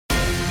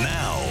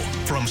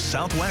from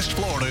Southwest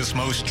Florida's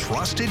most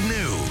trusted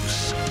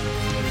news.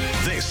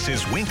 This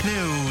is Wink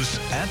News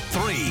at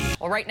 3.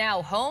 Well, right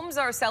now, homes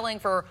are selling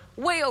for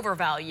way over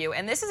value,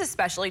 and this is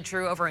especially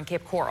true over in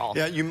Cape Coral.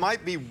 Yeah, you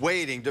might be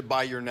waiting to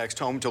buy your next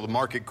home until the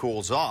market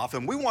cools off,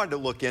 and we wanted to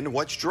look into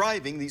what's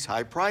driving these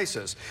high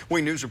prices.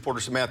 Wink News reporter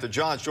Samantha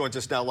Johns joins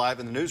us now live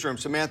in the newsroom.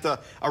 Samantha,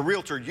 a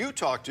realtor you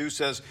talked to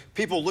says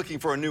people looking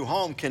for a new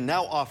home can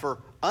now offer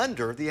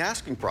under the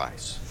asking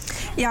price.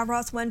 Yeah,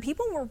 Russ, when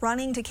people were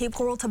running to Cape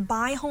Coral to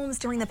buy homes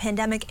during the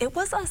pandemic, it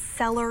was a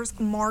seller's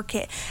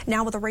market.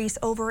 Now with the race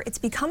over, it's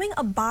becoming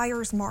a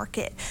buyer's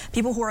market.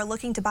 People who are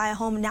looking to buy a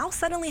home now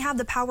suddenly have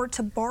the power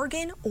to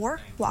bargain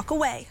or walk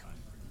away.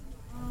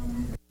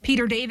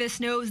 PeterMerleDavis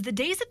knows the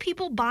days of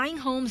people buying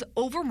homes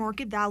over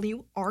market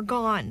value are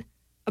gone.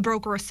 A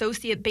broker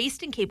associate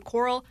based in Cape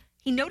Coral,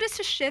 he noticed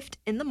a shift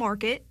in the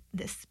market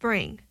this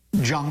spring.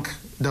 Junk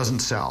doesn't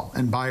sell,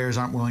 and buyers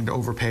aren't willing to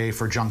overpay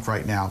for junk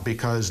right now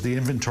because the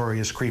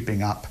inventory is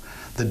creeping up.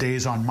 The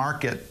days on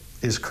market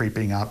is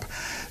creeping up,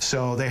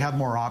 so they have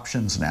more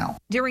options now.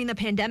 During the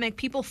pandemic,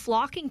 people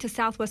flocking to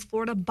Southwest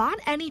Florida bought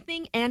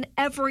anything and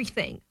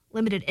everything.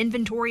 Limited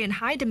inventory and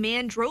high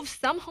demand drove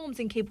some homes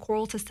in Cape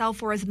Coral to sell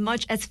for as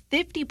much as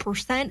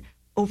 50%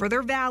 over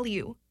their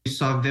value. We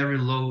saw very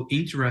low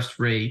interest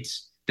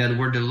rates that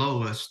were the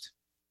lowest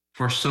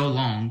for so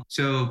long,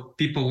 so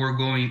people were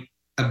going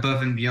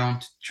above and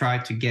beyond to try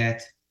to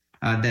get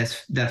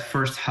that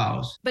first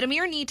house. But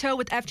Amir Nito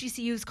with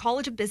FGCU's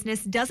College of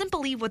Business doesn't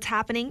believe what's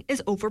happening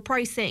is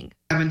overpricing.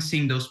 I haven't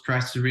seen those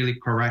prices really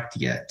correct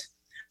yet.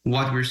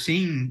 What we're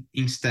seeing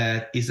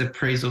instead is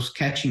appraisals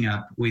catching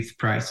up with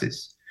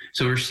prices.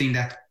 So we're seeing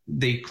that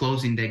they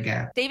closing the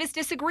gap. Davis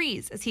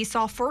disagrees as he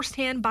saw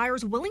firsthand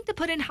buyers willing to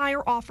put in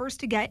higher offers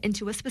to get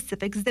into a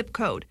specific zip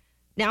code.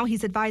 Now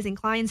he's advising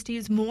clients to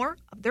use more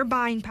of their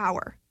buying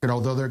power. And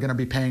although they're going to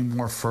be paying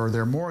more for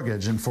their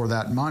mortgage and for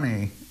that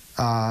money,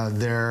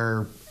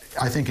 they're,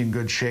 I think, in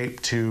good shape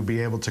to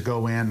be able to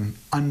go in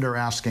under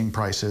asking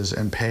prices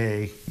and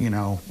pay,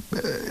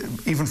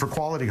 even for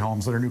quality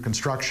homes that are new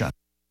construction.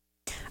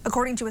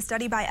 According to a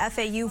study by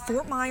FAU,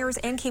 Fort Myers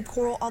and Cape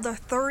Coral are the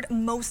third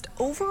most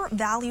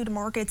overvalued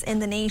markets in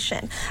the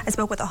nation. I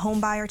spoke with a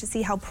home buyer to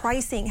see how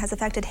pricing has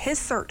affected his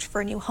search for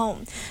a new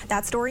home.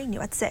 That story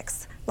new at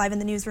 6. Live in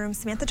the newsroom,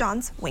 Samantha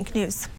Johns, Wink News.